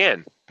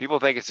 Again, people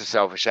think it's a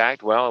selfish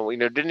act. Well,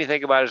 didn't he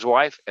think about his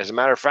wife? As a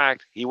matter of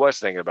fact, he was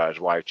thinking about his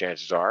wife,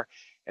 chances are,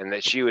 and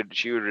that she would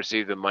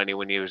receive the money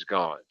when he was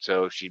gone.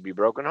 So she'd be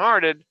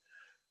brokenhearted,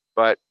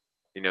 but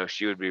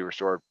she would be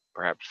restored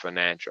perhaps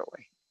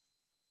financially.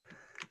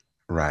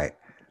 Right.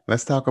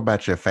 Let's talk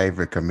about your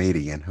favorite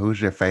comedian.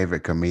 Who's your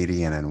favorite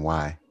comedian and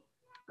why?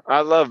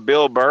 I love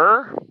Bill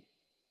Burr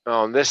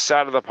on this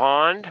side of the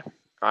pond.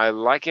 I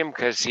like him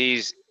because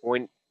he's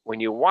when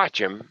you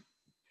watch him,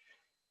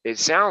 it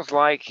sounds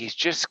like he's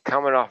just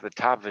coming off the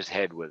top of his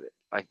head with it.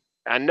 Like,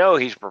 I know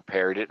he's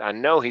prepared it, I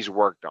know he's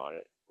worked on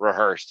it,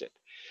 rehearsed it,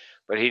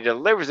 but he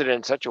delivers it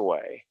in such a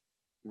way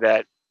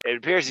that it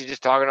appears he's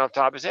just talking off the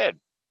top of his head.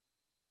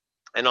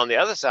 And on the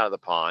other side of the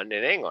pond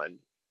in England,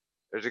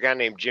 there's a guy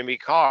named Jimmy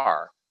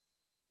Carr,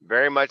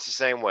 very much the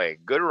same way.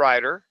 Good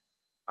writer.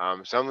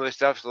 Some of the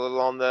stuff's a little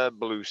on the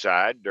blue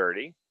side,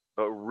 dirty,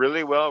 but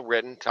really well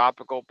written,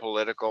 topical,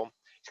 political.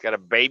 He's got a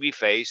baby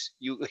face.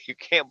 You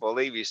can't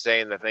believe he's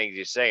saying the things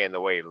he's saying the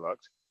way he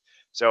looks.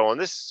 So on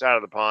this side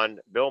of the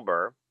pond, Bill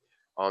Burr.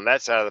 On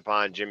that side of the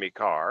pond, Jimmy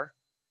Carr.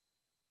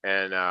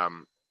 And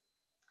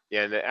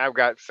and I've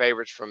got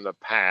favorites from the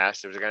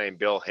past. There's a guy named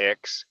Bill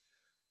Hicks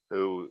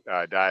who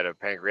died of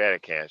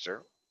pancreatic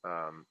cancer.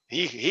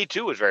 He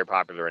too was very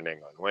popular in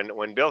England.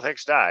 When Bill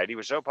Hicks died, he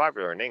was so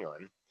popular in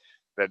England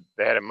that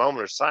they had a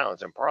moment of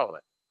silence in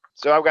Parliament.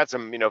 So I've got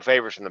some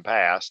favorites from the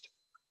past,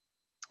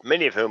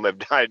 many of whom have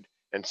died,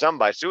 and some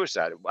by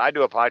suicide. I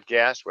do a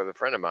podcast with a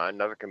friend of mine,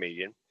 another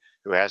comedian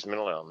who has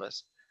mental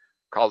illness,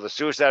 called the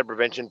Suicide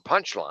Prevention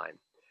Punchline,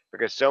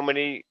 because so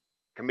many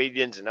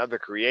comedians and other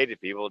creative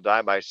people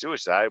die by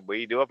suicide.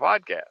 We do a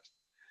podcast,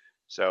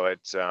 so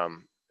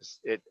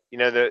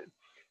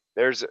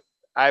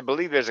I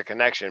believe there's a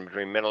connection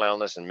between mental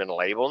illness and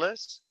mental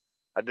ableness.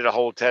 I did a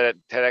whole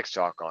TEDx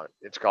talk on it.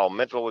 It's called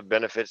Mental with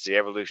Benefits, the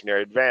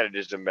Evolutionary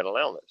Advantages of Mental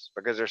Illness,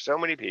 because there's so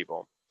many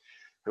people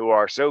who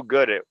are so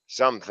good at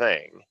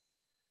something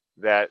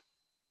that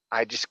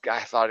I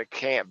thought it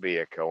can't be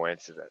a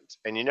coincidence.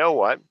 And you know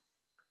what?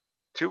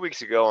 2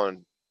 weeks ago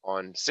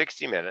on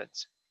 60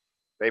 Minutes,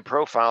 they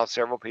profiled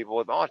several people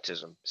with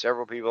autism,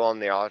 several people on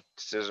the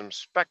autism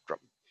spectrum,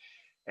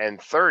 and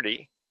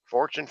 30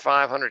 Fortune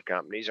 500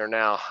 companies are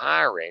now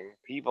hiring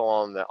people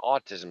on the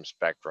autism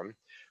spectrum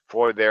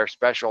for their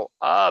special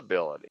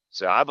ability.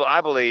 So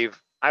I believe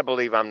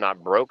I'm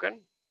not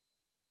broken,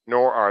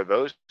 nor are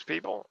those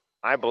people.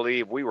 I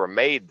believe we were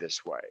made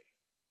this way.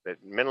 that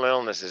mental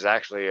illness is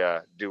actually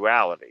a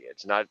duality.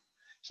 It's not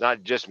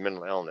just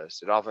mental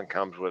illness. It often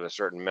comes with a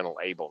certain mental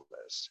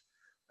ableness.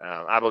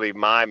 I believe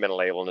my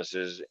mental ableness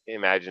is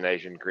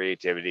imagination,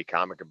 creativity,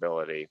 comic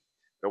ability,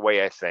 the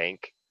way I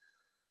think.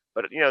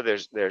 But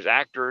there's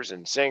actors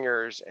and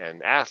singers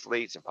and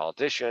athletes and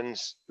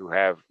politicians who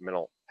have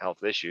mental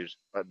health issues,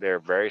 but they're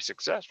very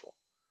successful.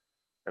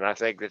 And I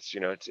think that's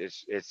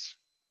it's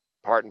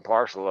part and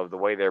parcel of the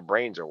way their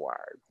brains are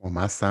wired. Well,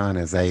 my son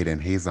is 8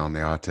 and he's on the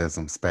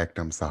autism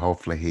spectrum, so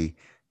hopefully he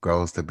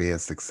grows to be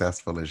as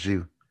successful as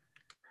you.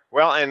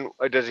 Well, and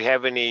does he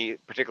have any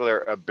particular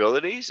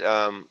abilities,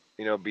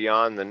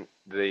 beyond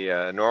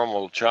the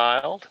normal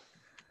child?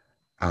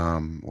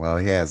 Well,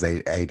 he has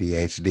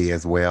ADHD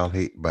as well.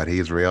 But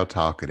he's real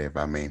talkative.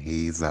 I mean,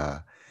 he's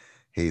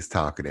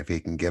talkative. He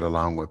can get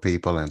along with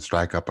people and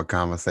strike up a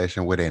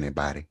conversation with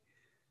anybody.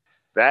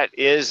 That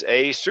is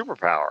a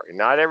superpower.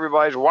 Not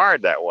everybody's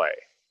wired that way.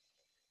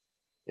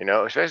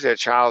 Especially a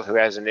child who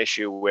has an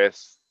issue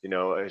with,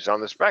 is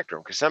on the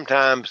spectrum. Because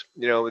sometimes,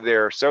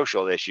 there are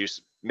social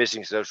issues,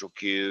 missing social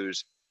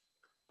cues.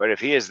 But if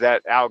he is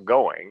that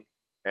outgoing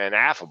and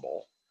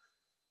affable,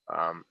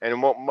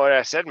 and what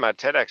I said in my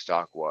TEDx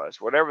talk was,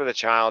 whatever the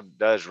child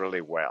does really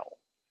well,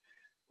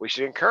 we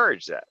should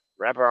encourage that,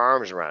 wrap our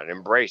arms around it,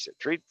 embrace it,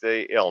 treat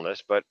the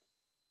illness, but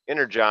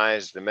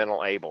energize the mental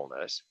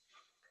ableness,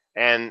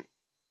 and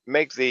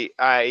make the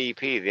IEP,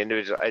 the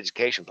individual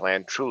education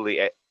plan,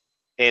 truly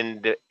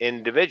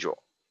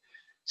individual.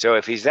 So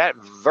if he's that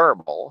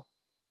verbal,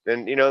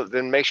 then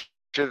make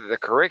sure that the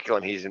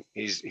curriculum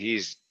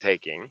he's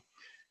taking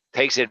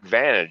takes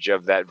advantage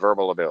of that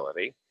verbal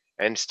ability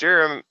and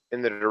steer him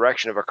in the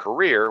direction of a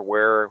career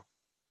where,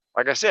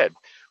 like I said,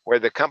 where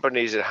the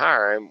companies that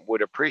hire him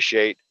would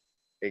appreciate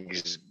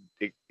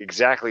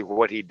exactly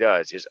what he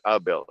does, his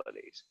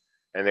abilities,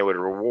 and they would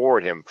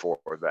reward him for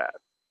that,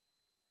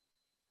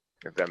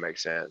 if that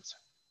makes sense.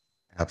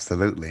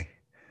 Absolutely.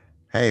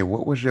 Hey,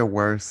 what was your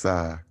worst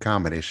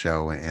comedy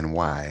show and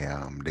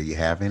why? Do you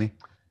have any?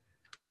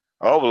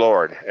 Oh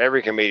Lord,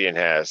 every comedian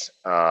has.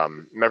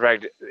 Matter of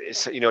fact,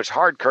 it's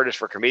hard, Curtis,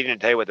 for a comedian to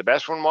tell you what the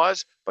best one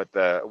was, but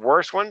the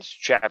worst ones,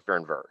 chapter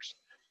and verse.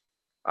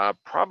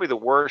 Probably the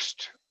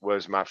worst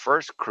was my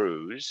first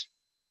cruise.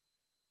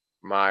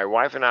 My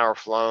wife and I were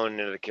flown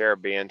into the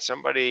Caribbean.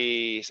 Some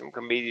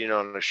comedian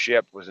on a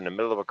ship was in the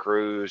middle of a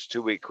cruise,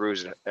 2-week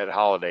cruise at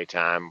holiday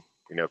time,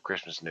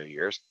 Christmas, New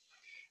Year's,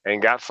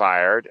 and got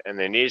fired. And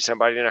they needed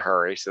somebody in a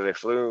hurry, so they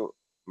flew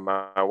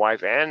my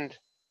wife and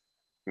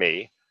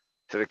me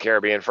to the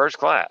Caribbean first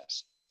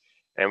class.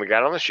 And we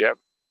got on the ship,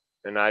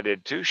 and I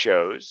did 2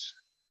 shows,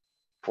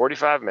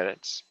 45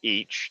 minutes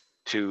each,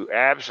 to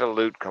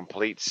absolute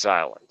complete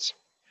silence.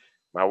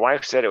 My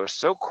wife said it was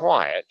so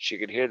quiet she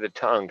could hear the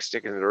tongue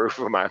sticking to the roof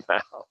of my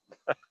mouth.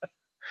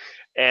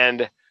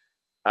 And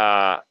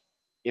uh,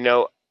 you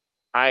know,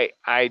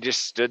 I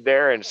just stood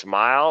there and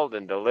smiled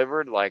and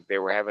delivered like they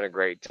were having a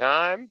great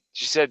time.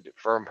 She said,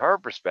 from her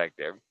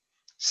perspective,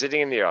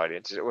 sitting in the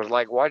audience, it was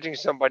like watching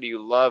somebody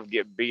you love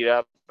get beat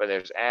up, and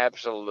there's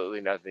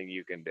absolutely nothing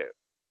you can do.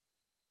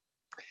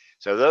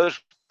 So those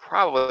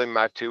probably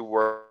my 2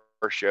 worst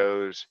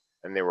shows,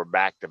 and they were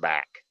back to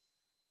back.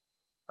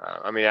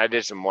 I mean, I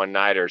did some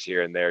one-nighters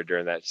here and there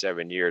during that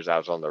 7 years I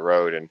was on the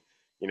road, and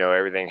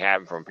everything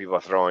happened from people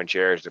throwing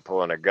chairs to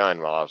pulling a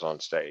gun while I was on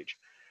stage.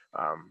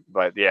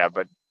 But yeah,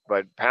 but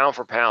pound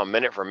for pound,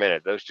 minute for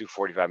minute, those two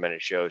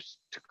 45-minute shows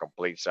to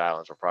complete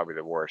silence were probably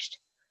the worst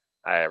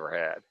I ever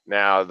had.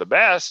 Now the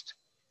best,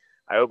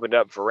 I opened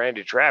up for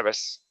Randy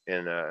Travis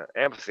in an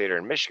amphitheater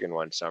in Michigan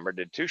one summer.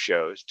 Did 2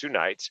 shows, 2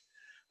 nights,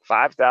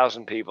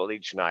 5,000 people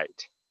each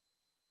night,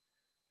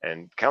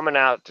 and coming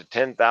out to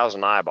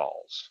 10,000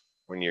 eyeballs.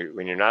 When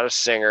you're not a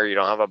singer, you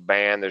don't have a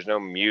band, there's no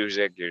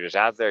music, you're just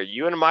out there,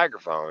 you and a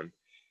microphone,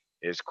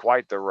 is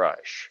quite the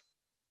rush.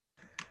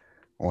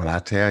 Well, I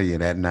tell you,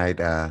 that night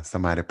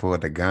somebody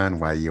pulled a gun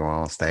while you were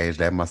on stage.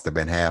 That must have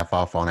been half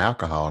off on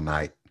alcohol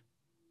night.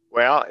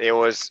 Well, it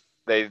was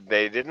they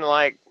didn't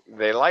like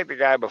they liked the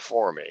guy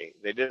before me.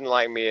 They didn't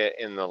like me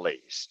in the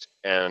least.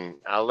 And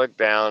I looked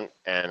down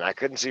and I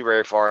couldn't see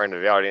very far into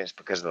the audience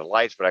because of the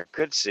lights, but I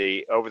could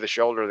see over the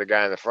shoulder of the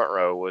guy in the front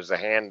row was the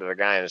hand of the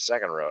guy in the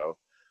second row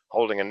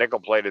holding a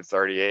nickel-plated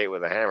 38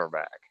 with a hammer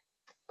back,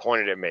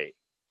 pointed at me.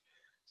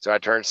 So I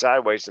turned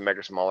sideways to make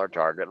a smaller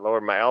target,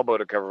 lowered my elbow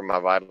to cover my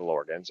vital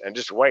organs, and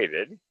just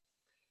waited.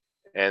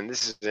 And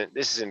this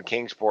is in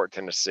Kingsport,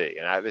 Tennessee,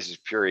 and this is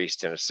pure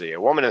East Tennessee. A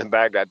woman in the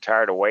back got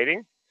tired of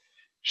waiting.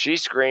 She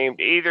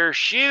screamed, "Either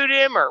shoot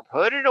him or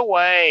put it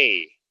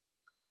away."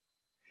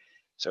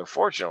 So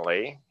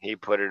fortunately, he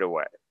put it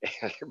away.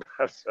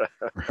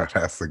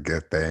 That's a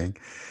good thing.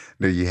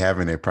 Do you have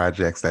any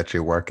projects that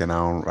you're working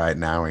on right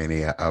now?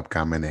 Any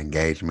upcoming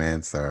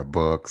engagements or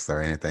books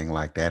or anything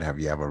like that? Have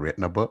you ever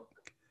written a book?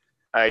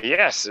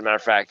 Yes, as a matter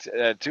of fact,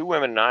 2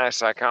 women and I, a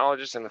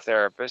psychologist and a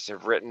therapist,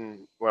 have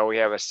written. Well, we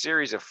have a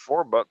series of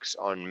 4 books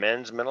on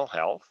men's mental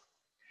health,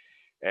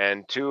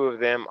 and 2 of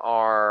them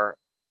are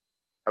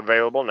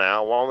available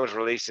now. One was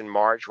released in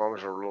March, one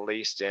was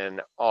released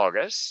in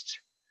August.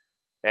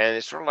 And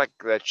it's sort of like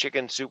the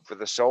Chicken Soup for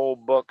the Soul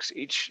books.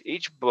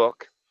 Each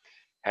book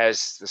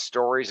has the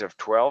stories of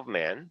 12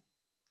 men.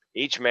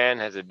 Each man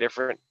has a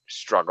different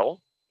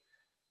struggle.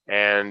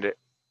 And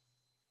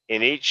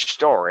in each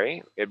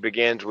story, it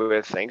begins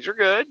with things are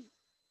good.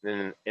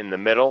 Then in the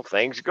middle,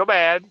 things go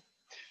bad.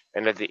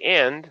 And at the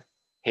end,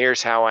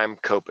 here's how I'm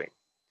coping.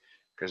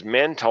 Because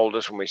men told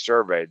us when we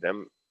surveyed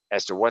them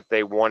as to what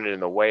they wanted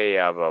in the way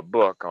of a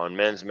book on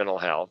men's mental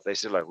health. They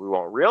said, look, we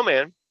want real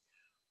men,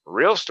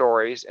 real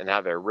stories, and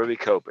how they're really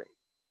coping.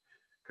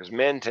 Because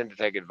men tend to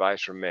take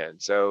advice from men.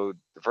 So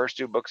the first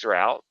 2 books are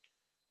out.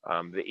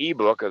 The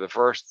ebook, or the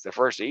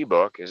first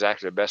ebook, is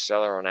actually a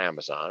bestseller on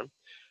Amazon.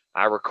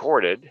 I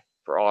recorded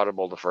for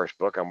Audible the first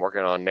book. I'm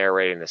working on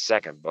narrating the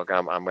second book.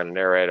 I'm going to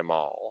narrate them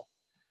all.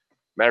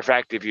 Matter of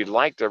fact, if you'd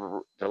like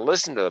to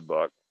listen to the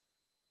book,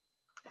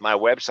 my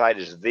website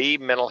is The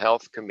Mental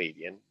Health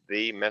Comedian.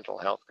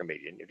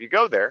 If you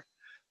go there,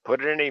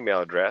 put in an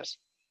email address,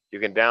 you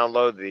can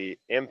download the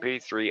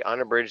MP3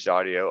 unabridged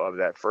audio of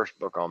that first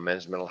book on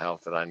men's mental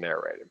health that I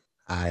narrated.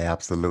 I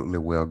absolutely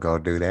will go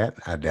do that.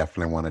 I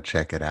definitely want to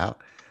check it out.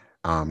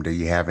 Do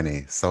you have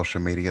any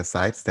social media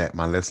sites that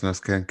my listeners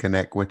can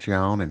connect with you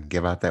on, and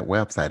give out that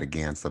website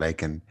again so they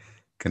can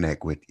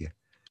connect with you?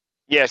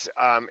 Yes.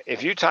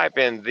 If you type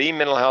in The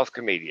Mental Health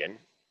Comedian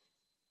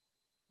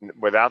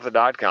without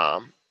the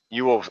 .com,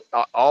 you will,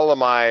 all of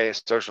my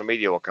social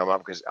media will come up,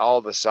 because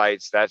all the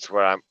sites, that's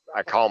what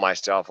I call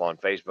myself on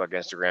Facebook,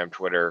 Instagram,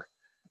 Twitter,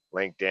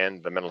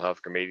 LinkedIn, The Mental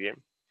Health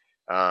Comedian.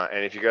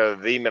 And if you go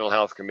to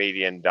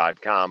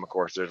thementalhealthcomedian.com, of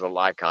course, there's little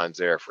icons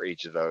there for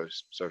each of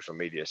those social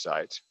media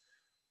sites.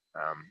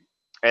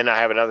 And I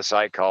have another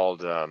site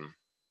called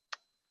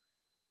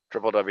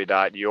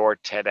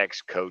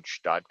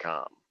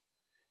www.yourtedxcoach.com.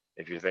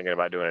 If you're thinking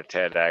about doing a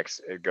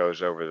TEDx, it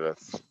goes over the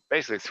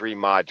basically 3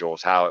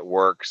 modules, how it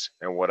works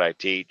and what I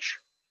teach.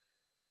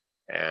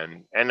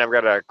 And I've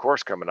got a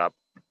course coming up.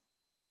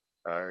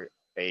 A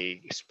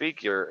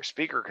speaker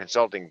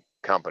consulting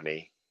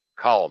company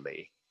called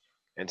me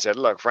and said,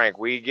 look, Frank,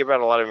 we give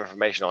out a lot of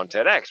information on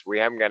TEDx. We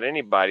haven't got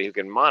anybody who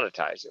can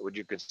monetize it. Would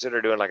you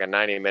consider doing like a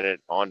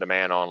 90-minute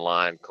on-demand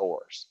online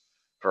course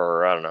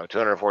for, I don't know,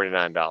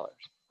 $249?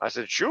 I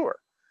said, sure.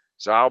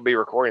 So I'll be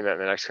recording that in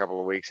the next couple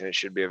of weeks, and it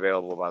should be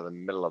available by the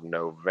middle of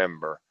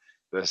November.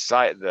 The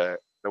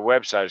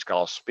website is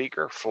called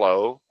SpeakerFlow,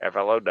 Flow,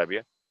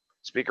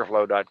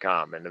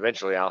 speakerflow.com. And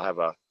eventually I'll have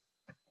a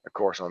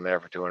course on there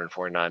for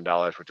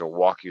 $249, which will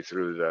walk you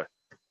through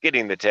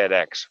getting the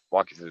TEDx,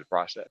 walk you through the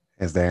process.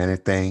 Is there any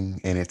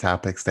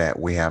topics that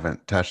we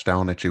haven't touched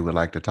on that you would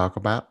like to talk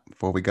about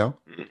before we go?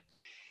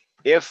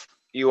 If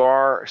you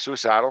are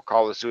suicidal,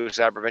 call the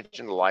Suicide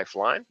Prevention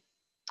Lifeline.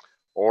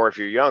 Or if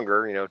you're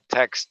younger,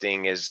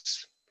 texting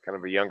is kind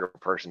of a younger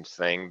person's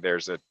thing.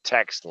 There's a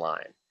text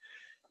line.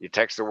 You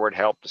text the word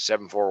help to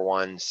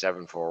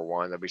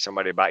 741-741. There'll be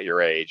somebody about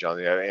your age on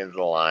the other end of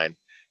the line,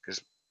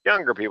 because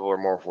younger people are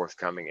more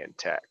forthcoming in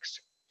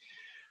text.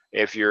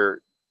 If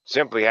you're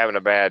simply having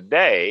a bad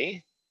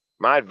day,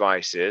 my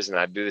advice is, and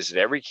I do this at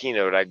every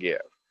keynote I give,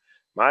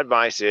 my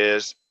advice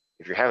is,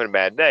 if you're having a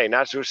bad day,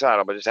 not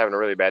suicidal, but just having a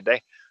really bad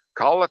day,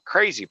 call a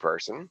crazy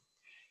person.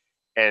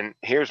 And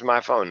here's my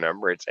phone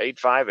number. It's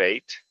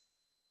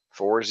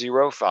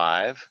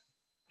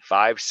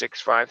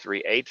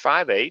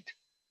 858-405-5653,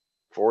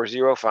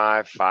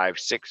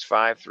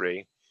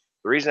 858-405-5653.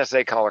 The reason I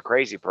say call a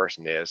crazy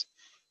person is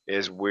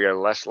we are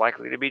less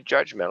likely to be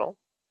judgmental.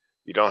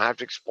 You don't have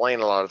to explain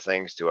a lot of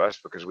things to us,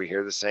 because we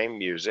hear the same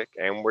music,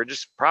 and we're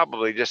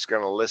probably just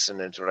going to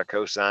listen and sort of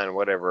co-sign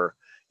whatever,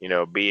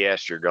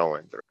 BS you're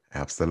going through.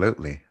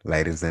 Absolutely.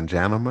 Ladies and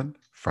gentlemen,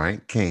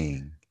 Frank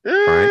King.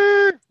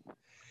 Frank,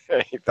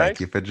 hey, thank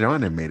you for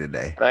joining me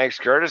today. Thanks,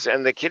 Curtis.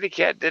 And the kitty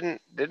cat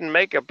didn't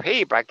make a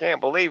peep. I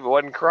can't believe it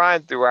wasn't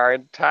crying through our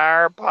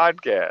entire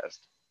podcast.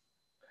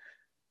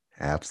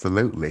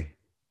 Absolutely.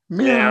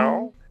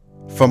 Meow.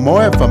 For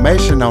more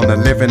information on the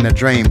Living the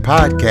Dream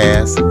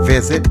podcast,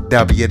 visit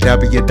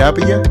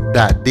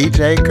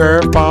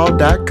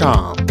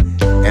www.djcurveball.com.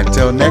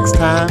 Until next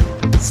time,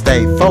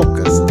 stay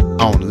focused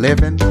on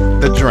living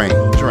the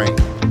dream.